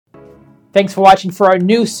Thanks for watching for our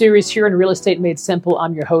new series here in Real Estate Made Simple.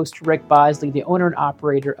 I'm your host, Rick Bosley, the owner and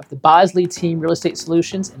operator of the Bosley Team Real Estate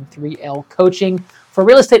Solutions and 3L Coaching for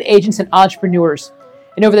real estate agents and entrepreneurs.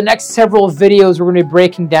 And over the next several videos, we're going to be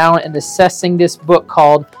breaking down and assessing this book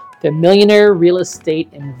called The Millionaire Real Estate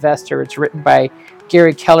Investor. It's written by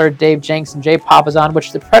Gary Keller, Dave Jenks, and Jay Papasan, which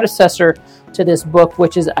is the predecessor to this book,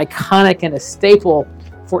 which is iconic and a staple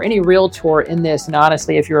for any realtor in this. And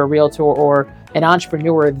honestly, if you're a realtor or an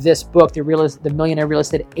entrepreneur, this book, The Millionaire Real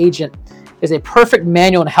Estate Agent, is a perfect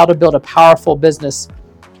manual on how to build a powerful business.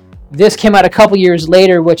 This came out a couple years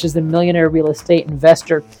later, which is The Millionaire Real Estate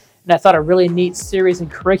Investor. And I thought a really neat series and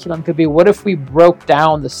curriculum could be, what if we broke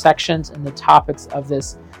down the sections and the topics of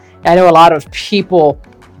this? And I know a lot of people,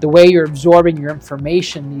 the way you're absorbing your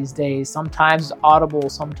information these days, sometimes it's Audible,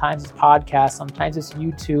 sometimes it's podcast, sometimes it's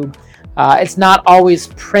YouTube. It's not always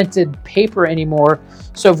printed paper anymore.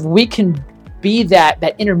 So if we can be that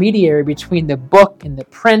intermediary between the book and the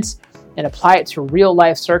print and apply it to real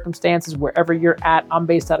life circumstances wherever you're at. I'm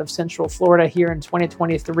based out of Central Florida here in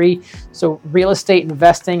 2023. So real estate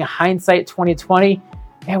investing, hindsight 2020,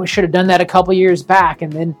 man, we should have done that a couple years back.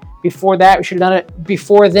 And then before that, we should have done it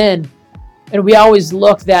before then. And we always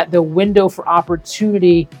looked that the window for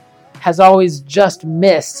opportunity has always just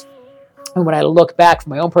missed. And when I look back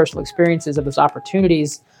from my own personal experiences of those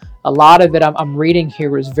opportunities, a lot of it I'm reading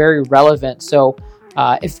here is very relevant. So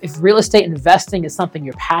if real estate investing is something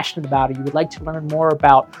you're passionate about, or you would like to learn more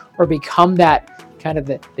about, or become that kind of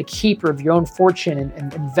the keeper of your own fortune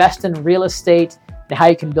and invest in real estate and how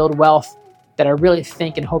you can build wealth, that I really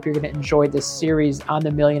think and hope you're going to enjoy this series on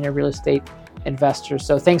the Millionaire Real Estate Investor.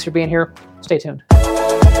 So thanks for being here. Stay tuned.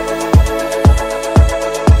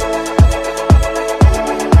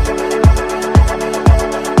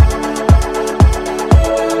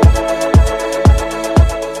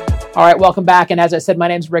 All right, welcome back. And as I said, my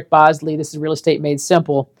name is Rick Bosley. This is Real Estate Made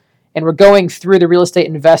Simple. And we're going through the real estate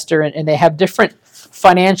investor, and they have different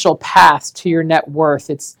financial paths to your net worth.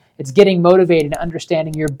 It's getting motivated and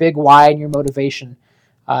understanding your big why and your motivation.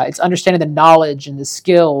 It's understanding the knowledge and the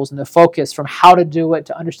skills and the focus from how to do it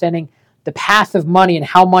to understanding the path of money and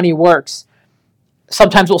how money works.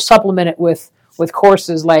 Sometimes we'll supplement it with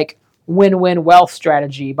courses like Win-Win Wealth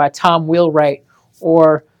Strategy by Tom Wheelwright,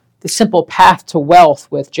 or The Simple Path to Wealth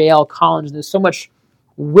with J.L. Collins. There's so much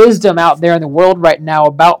wisdom out there in the world right now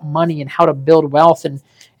about money and how to build wealth,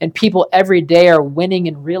 and people every day are winning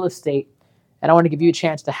in real estate. And I want to give you a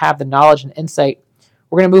chance to have the knowledge and insight.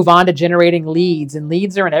 We're going to move on to generating leads, and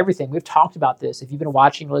leads are in everything. We've talked about this. If you've been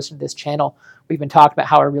watching or listening to this channel, we've been talking about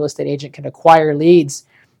how a real estate agent can acquire leads,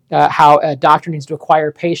 how a doctor needs to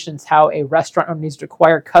acquire patients, how a restaurant owner needs to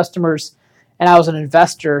acquire customers, and how as an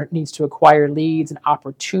investor needs to acquire leads and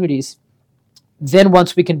opportunities. Then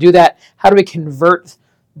once we can do that, how do we convert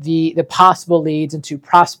the possible leads into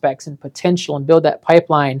prospects and potential and build that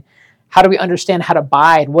pipeline? How do we understand how to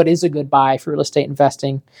buy and what is a good buy for real estate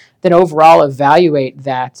investing? Then overall evaluate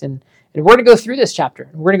that. And we're going to go through this chapter.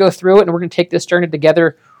 We're going to go through it, and we're going to take this journey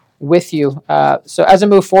together with you. So as I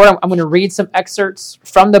move forward, I'm going to read some excerpts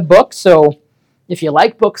from the book. So if you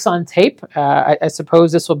like books on tape, I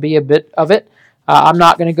suppose this will be a bit of it. I'm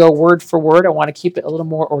not going to go word for word. I want to keep it a little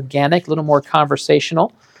more organic, a little more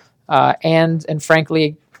conversational. And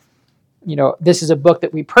frankly, this is a book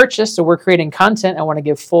that we purchased, so we're creating content. I want to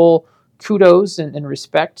give full kudos and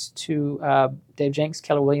respect to Dave Jenks,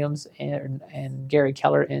 Keller Williams, and Gary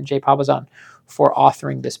Keller and Jay Papasan for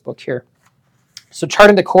authoring this book here. So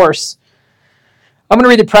charting the course, I'm going to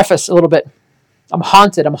read the preface a little bit. I'm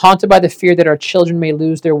haunted by the fear that our children may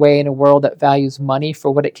lose their way in a world that values money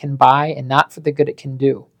for what it can buy and not for the good it can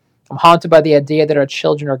do. I'm haunted by the idea that our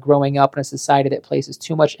children are growing up in a society that places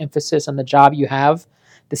too much emphasis on the job you have,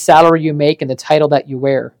 the salary you make, and the title that you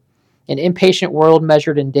wear. An impatient world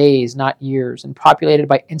measured in days, not years, and populated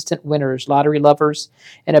by instant winners, lottery lovers,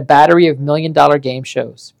 and a battery of million-dollar game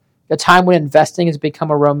shows. A time when investing has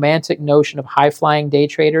become a romantic notion of high-flying day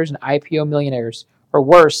traders and IPO millionaires, or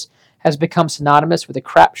worse, has become synonymous with a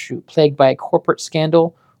crapshoot plagued by a corporate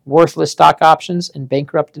scandal, worthless stock options, and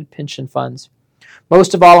bankrupted pension funds.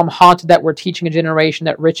 Most of all, I'm haunted that we're teaching a generation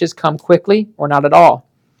that riches come quickly or not at all.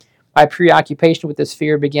 My preoccupation with this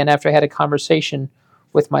fear began after I had a conversation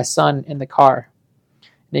with my son in the car.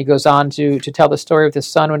 And he goes on to tell the story of his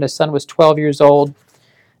son when his son was 12 years old. And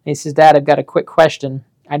he says, "Dad, I've got a quick question.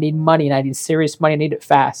 I need money, and I need serious money. I need it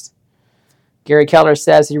fast." Gary Keller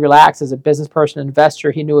says he relaxed as a business person and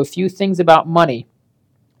investor. He knew a few things about money.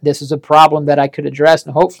 This is a problem that I could address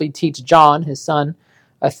and hopefully teach John, his son,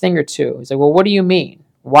 a thing or two. He's like, "Well, what do you mean?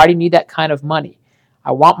 Why do you need that kind of money?"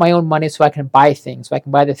 "I want my own money so I can buy things, so I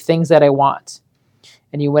can buy the things that I want."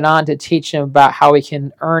 And you went on to teach him about how he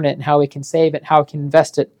can earn it and how he can save it and how he can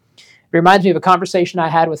invest it. It reminds me of a conversation I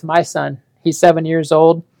had with my son. He's 7 years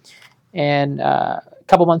old. And a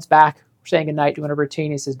couple months back, we're saying goodnight, doing a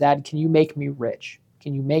routine. He says, Dad, can you make me rich?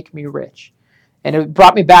 Can you make me rich? And it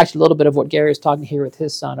brought me back to a little bit of what Gary was talking here with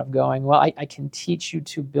his son of going, well, I can teach you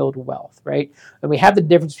to build wealth, right? And we have the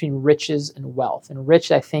difference between riches and wealth. And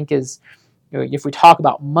rich, I think, is, if we talk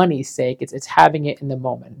about money's sake, it's having it in the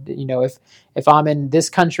moment. If I'm in this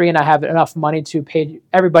country and I have enough money to pay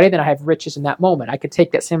everybody, then I have riches in that moment. I could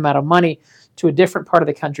take that same amount of money to a different part of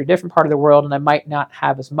the country, different part of the world, and I might not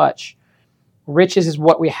have as much. Riches is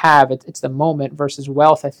what we have. It's the moment, versus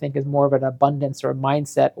wealth, I think, is more of an abundance or a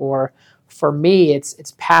mindset, or for me, it's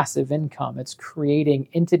passive income. It's creating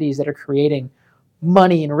entities that are creating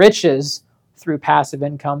money and riches through passive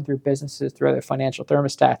income, through businesses, through other financial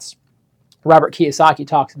thermostats. Robert Kiyosaki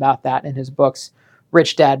talks about that in his books,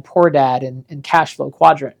 Rich Dad, Poor Dad, and Cash Flow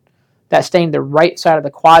Quadrant. That staying the right side of the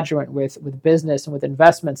quadrant with business and with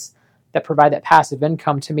investments that provide that passive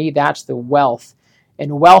income, to me, that's the wealth.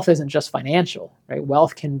 And wealth isn't just financial, right?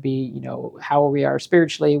 Wealth can be, how we are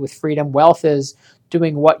spiritually with freedom. Wealth is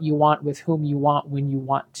doing what you want with whom you want when you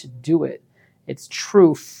want to do it. It's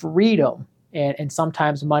true freedom. And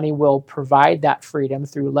sometimes money will provide that freedom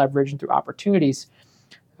through leverage and through opportunities.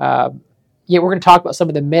 We're going to talk about some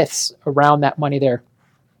of the myths around that money there.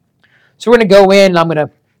 So we're going to go in and I'm going to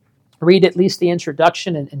read at least the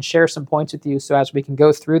introduction and share some points with you, so as we can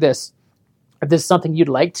go through this, if this is something you'd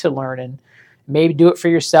like to learn and maybe do it for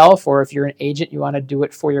yourself, or if you're an agent, you want to do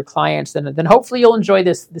it for your clients, then hopefully you'll enjoy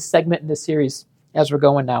this segment in this series as we're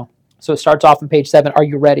going now. So it starts off on page 7. Are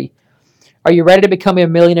you ready? Are you ready to become a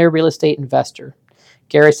millionaire real estate investor?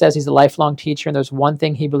 Gary says he's a lifelong teacher, and there's one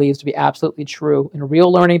thing he believes to be absolutely true, and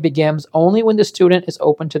real learning begins only when the student is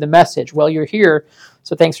open to the message. Well, you're here,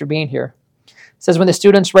 so thanks for being here. It says, when the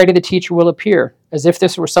student's ready, the teacher will appear. As if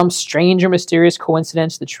this were some strange or mysterious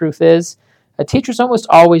coincidence, the truth is, a teacher's almost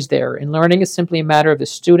always there, and learning is simply a matter of the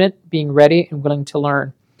student being ready and willing to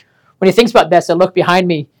learn. When he thinks about this, I look behind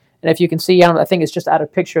me, and if you can see, I think it's just out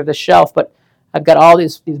of picture of the shelf, but I've got all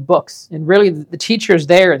these books, and really the teacher's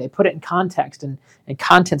there, and they put it in context, and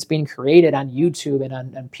content's being created on YouTube and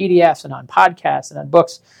on PDFs and on podcasts and on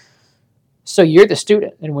books. So you're the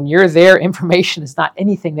student, and when you're there, information is not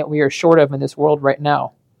anything that we are short of in this world right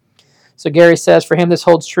now. So Gary says for him, this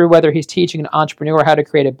holds true whether he's teaching an entrepreneur how to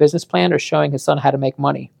create a business plan or showing his son how to make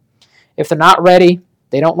money. If they're not ready,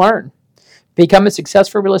 they don't learn. Becoming a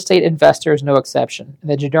successful real estate investor is no exception, and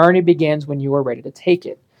the journey begins when you are ready to take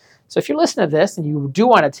it. So if you're listening to this and you do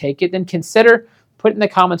want to take it, then consider put it in the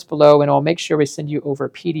comments below, and I'll make sure we send you over a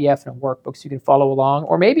PDF and a workbook so you can follow along,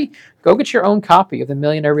 or maybe go get your own copy of The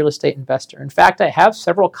Millionaire Real Estate Investor. In fact, I have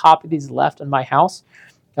several copies left in my house,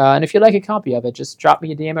 and if you'd like a copy of it, just drop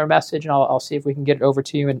me a DM or a message, and I'll see if we can get it over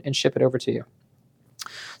to you and ship it over to you.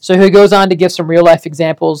 So he goes on to give some real-life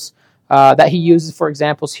examples that he uses for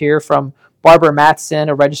examples here from Barbara Mattson,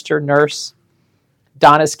 a registered nurse.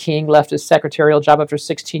 Donis King left his secretarial job after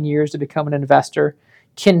 16 years to become an investor.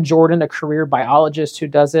 Ken Jordan, a career biologist who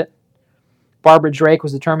does it. Barbara Drake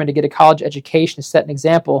was determined to get a college education to set an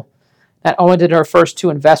example. Not only did her first 2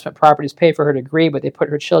 investment properties pay for her degree, but they put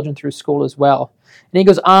her children through school as well. And he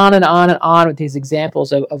goes on and on and on with these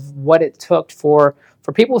examples of what it took for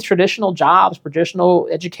people with traditional jobs, traditional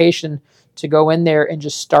education, to go in there and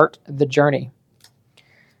just start the journey.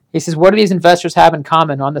 He says, what do these investors have in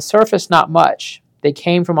common? On the surface, not much. They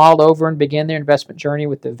came from all over and began their investment journey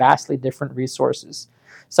with the vastly different resources.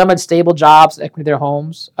 Some had stable jobs, equity in their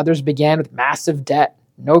homes. Others began with massive debt,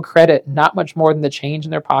 no credit, not much more than the change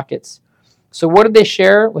in their pockets. So what did they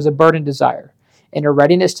share was a burning desire and a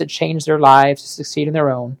readiness to change their lives, to succeed in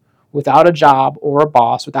their own, without a job or a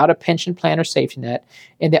boss, without a pension plan or safety net,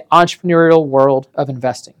 in the entrepreneurial world of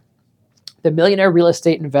investing. The Millionaire Real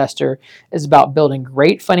Estate Investor is about building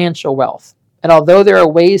great financial wealth. And although there are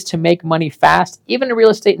ways to make money fast, even in real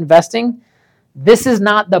estate investing, this is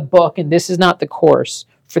not the book and this is not the course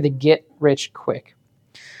for the get rich quick.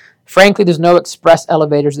 Frankly, there's no express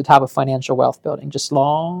elevators to the top of financial wealth building, just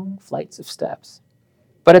long flights of steps.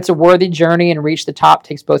 But it's a worthy journey, and reach the top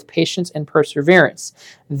takes both patience and perseverance.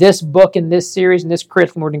 This book and this series and this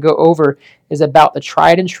curriculum we're going to go over is about the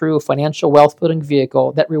tried and true financial wealth building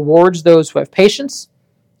vehicle that rewards those who have patience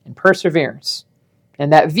and perseverance.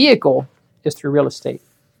 And that vehicle is through real estate.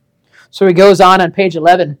 So he goes on page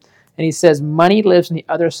 11, and he says, money lives on the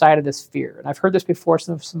other side of this fear. And I've heard this before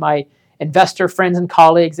from some of my investor friends and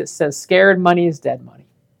colleagues. It says, scared money is dead money.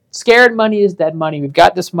 Scared money is dead money. We've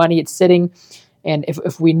got this money, it's sitting, and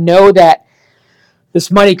if we know that This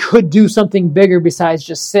money could do something bigger besides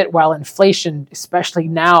just sit, while inflation, especially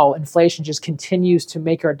now, inflation just continues to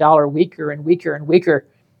make our dollar weaker and weaker and weaker.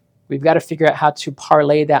 We've got to figure out how to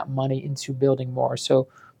parlay that money into building more. So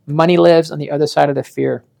money lives on the other side of the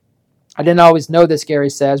fear. I didn't always know this, Gary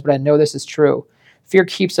says, but I know this is true. Fear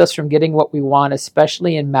keeps us from getting what we want,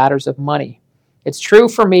 especially in matters of money. It's true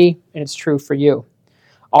for me, and it's true for you.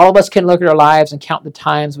 All of us can look at our lives and count the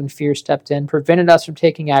times when fear stepped in, prevented us from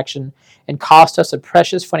taking action, and cost us a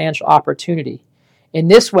precious financial opportunity. In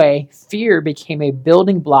this way, fear became a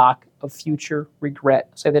building block of future regret.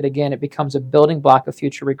 I'll say that again, it becomes a building block of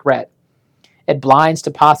future regret. It blinds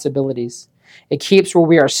to possibilities. It keeps where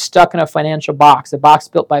we are stuck in a financial box, a box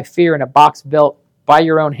built by fear and a box built by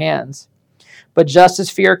your own hands. But just as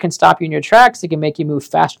fear can stop you in your tracks, it can make you move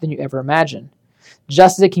faster than you ever imagined.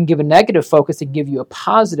 Just as it can give a negative focus, it can give you a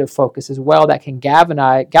positive focus as well that can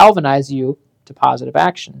galvanize you to positive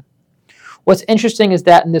action. What's interesting is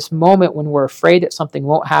that in this moment when we're afraid that something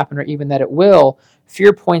won't happen or even that it will,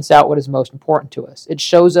 fear points out what is most important to us. It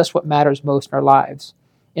shows us what matters most in our lives.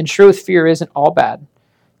 In truth, fear isn't all bad.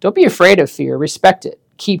 Don't be afraid of fear. Respect it.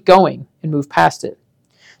 Keep going and move past it.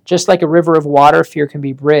 Just like a river of water, fear can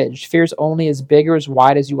be bridged. Fear is only as big or as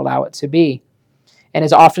wide as you allow it to be. And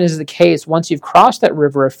as often as is the case, once you've crossed that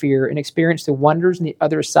river of fear and experienced the wonders on the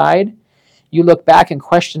other side, you look back and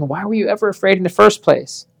question, why were you ever afraid in the first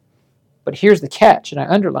place? But here's the catch, and I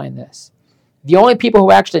underline this. The only people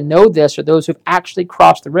who actually know this are those who've actually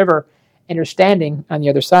crossed the river and are standing on the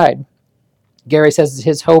other side. Gary says it's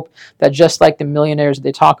his hope that just like the millionaires that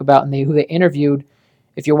they talk about and who they interviewed,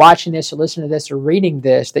 if you're watching this or listening to this or reading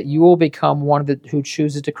this, that you will become one of the who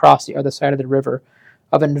chooses to cross the other side of the river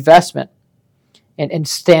of investment and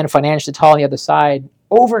stand financially tall on the other side,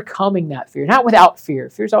 overcoming that fear. Not without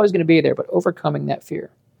fear. Fear's always going to be there, but overcoming that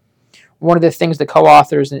fear. One of the things the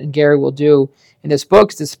co-authors and Gary will do in this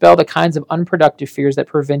book is dispel the kinds of unproductive fears that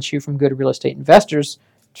prevent you from good real estate investors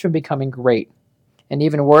from becoming great. And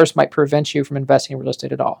even worse, might prevent you from investing in real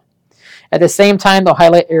estate at all. At the same time, they'll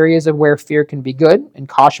highlight areas of where fear can be good and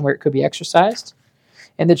caution where it could be exercised.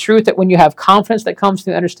 And the truth that when you have confidence that comes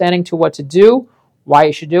from the understanding to what to do, why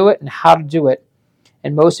you should do it, and how to do it,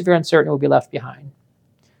 and most of your uncertainty will be left behind.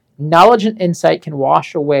 Knowledge and insight can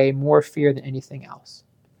wash away more fear than anything else.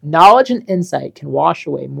 Knowledge and insight can wash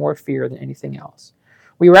away more fear than anything else.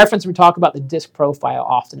 We talk about the DISC profile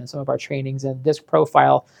often in some of our trainings. And DISC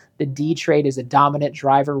profile, the D trait is a dominant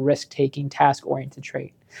driver, risk-taking, task-oriented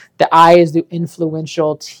trait. The I is the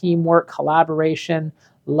influential, teamwork, collaboration,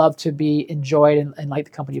 love to be enjoyed and like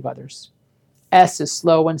the company of others. S is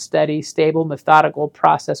slow and steady, stable, methodical,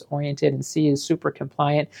 process-oriented, and C is super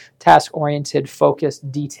compliant, task-oriented, focused,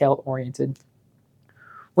 detail-oriented.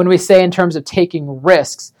 When we say in terms of taking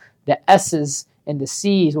risks, the S's and the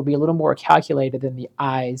C's will be a little more calculated than the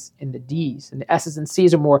I's and the D's. And the S's and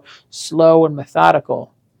C's are more slow and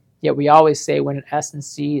methodical. Yet we always say when an S and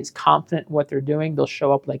C is confident in what they're doing, they'll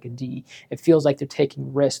show up like a D. It feels like they're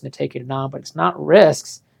taking risks and they're taking it on, but it's not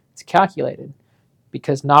risks, it's calculated.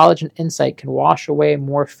 Because knowledge and insight can wash away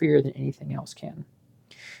more fear than anything else can.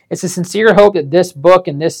 It's a sincere hope that this book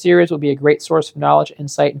and this series will be a great source of knowledge,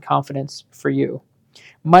 insight, and confidence for you.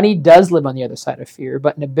 Money does live on the other side of fear,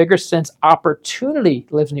 but in a bigger sense, opportunity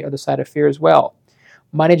lives on the other side of fear as well.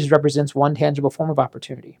 Money just represents one tangible form of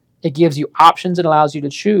opportunity. It gives you options and allows you to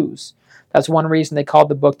choose. That's one reason they called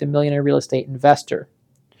the book The Millionaire Real Estate Investor.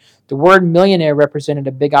 The word millionaire represented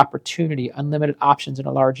a big opportunity, unlimited options in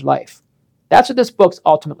a large life. That's what this book's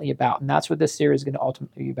ultimately about, and that's what this series is going to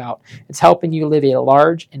ultimately be about. It's helping you live a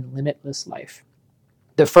large and limitless life.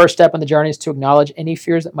 The first step on the journey is to acknowledge any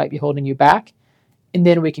fears that might be holding you back, and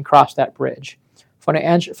then we can cross that bridge.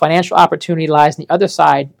 Financial opportunity lies on the other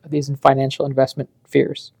side of these financial investment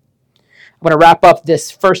fears. I'm going to wrap up this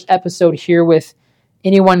first episode here with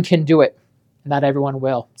anyone can do it, and not everyone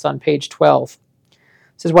will. It's on page 12. It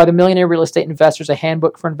says, why the Millionaire Real Estate Investor is a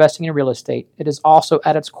handbook for investing in real estate. It is also,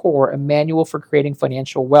 at its core, a manual for creating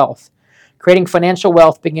financial wealth. Creating financial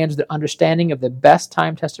wealth begins with the understanding of the best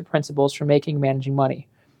time-tested principles for making and managing money.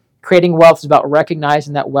 Creating wealth is about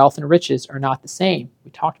recognizing that wealth and riches are not the same.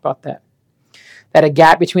 We talked about that. That a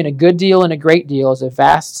gap between a good deal and a great deal is a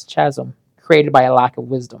vast chasm created by a lack of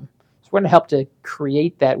wisdom. So we're going to help to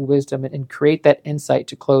create that wisdom and create that insight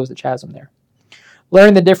to close the chasm there.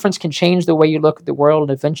 Learning the difference can change the way you look at the world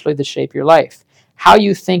and eventually the shape of your life. How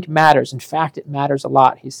you think matters. In fact, it matters a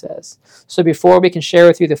lot, he says. So before we can share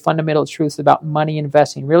with you the fundamental truths about money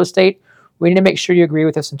investing in real estate, we need to make sure you agree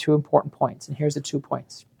with us on 2 important points. And here's the 2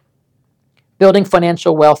 points. Building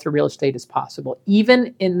financial wealth through real estate is possible,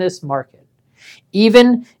 even in this market.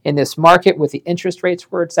 Even in this market with the interest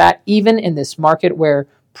rates where it's at, even in this market where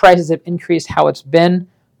prices have increased how it's been,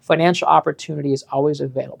 financial opportunity is always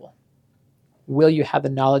available. Will you have the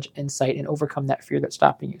knowledge, insight, and overcome that fear that's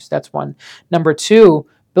stopping you? So that's one. Number two,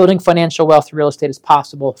 building financial wealth through real estate is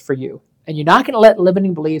possible for you. And you're not going to let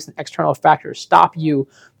limiting beliefs and external factors stop you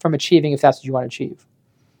from achieving if that's what you want to achieve.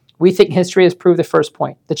 We think history has proved the first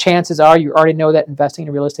point. The chances are you already know that investing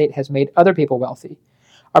in real estate has made other people wealthy.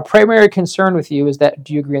 Our primary concern with you is that,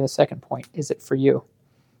 do you agree on the second point? Is it for you?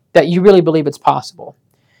 That you really believe it's possible.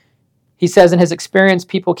 He says in his experience,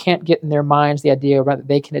 people can't get in their minds the idea that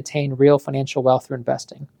they can attain real financial wealth through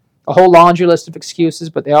investing. A whole laundry list of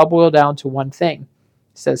excuses, but they all boil down to one thing.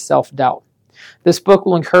 He says self-doubt. This book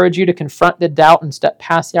will encourage you to confront the doubt and step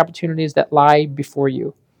past the opportunities that lie before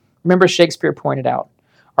you. Remember, Shakespeare pointed out,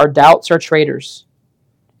 our doubts are traitors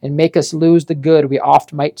and make us lose the good we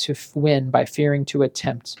oft might to win by fearing to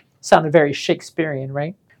attempt. Sounded very Shakespearean,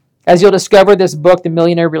 right? As you'll discover, this book, The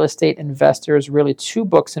Millionaire Real Estate Investor, is really two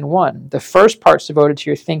books in one. The first part's devoted to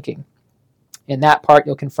your thinking. In that part,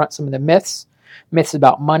 you'll confront some of the myths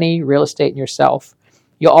about money, real estate, and yourself.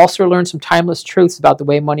 You'll also learn some timeless truths about the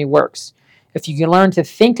way money works. If you can learn to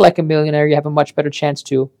think like a millionaire, you have a much better chance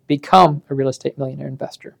to become a real estate millionaire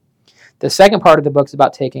investor. The second part of the book is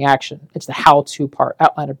about taking action. It's the how-to part,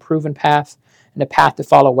 outline a proven path and a path to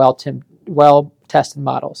follow well-tested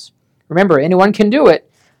models. Remember, anyone can do it.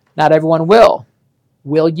 Not everyone will.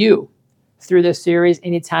 Will you? Through this series,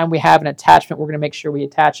 anytime we have an attachment, we're going to make sure we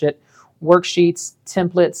attach it. Worksheets,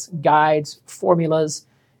 templates, guides, formulas.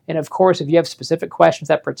 And of course, if you have specific questions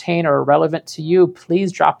that pertain or are relevant to you,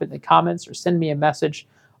 please drop it in the comments or send me a message.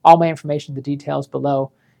 All my information, the details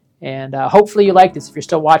below. And hopefully you like this. If you're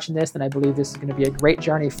still watching this, then I believe this is going to be a great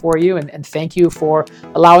journey for you. And thank you for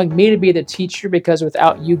allowing me to be the teacher, because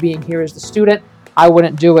without you being here as the student, I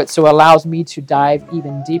wouldn't do it. So it allows me to dive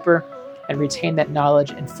even deeper and retain that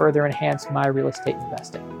knowledge and further enhance my real estate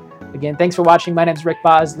investing. Again, thanks for watching. My name is Rick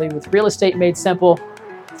Bosley with Real Estate Made Simple,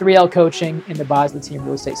 3L Coaching, and the Bosley Team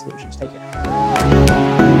Real Estate Solutions. Take care.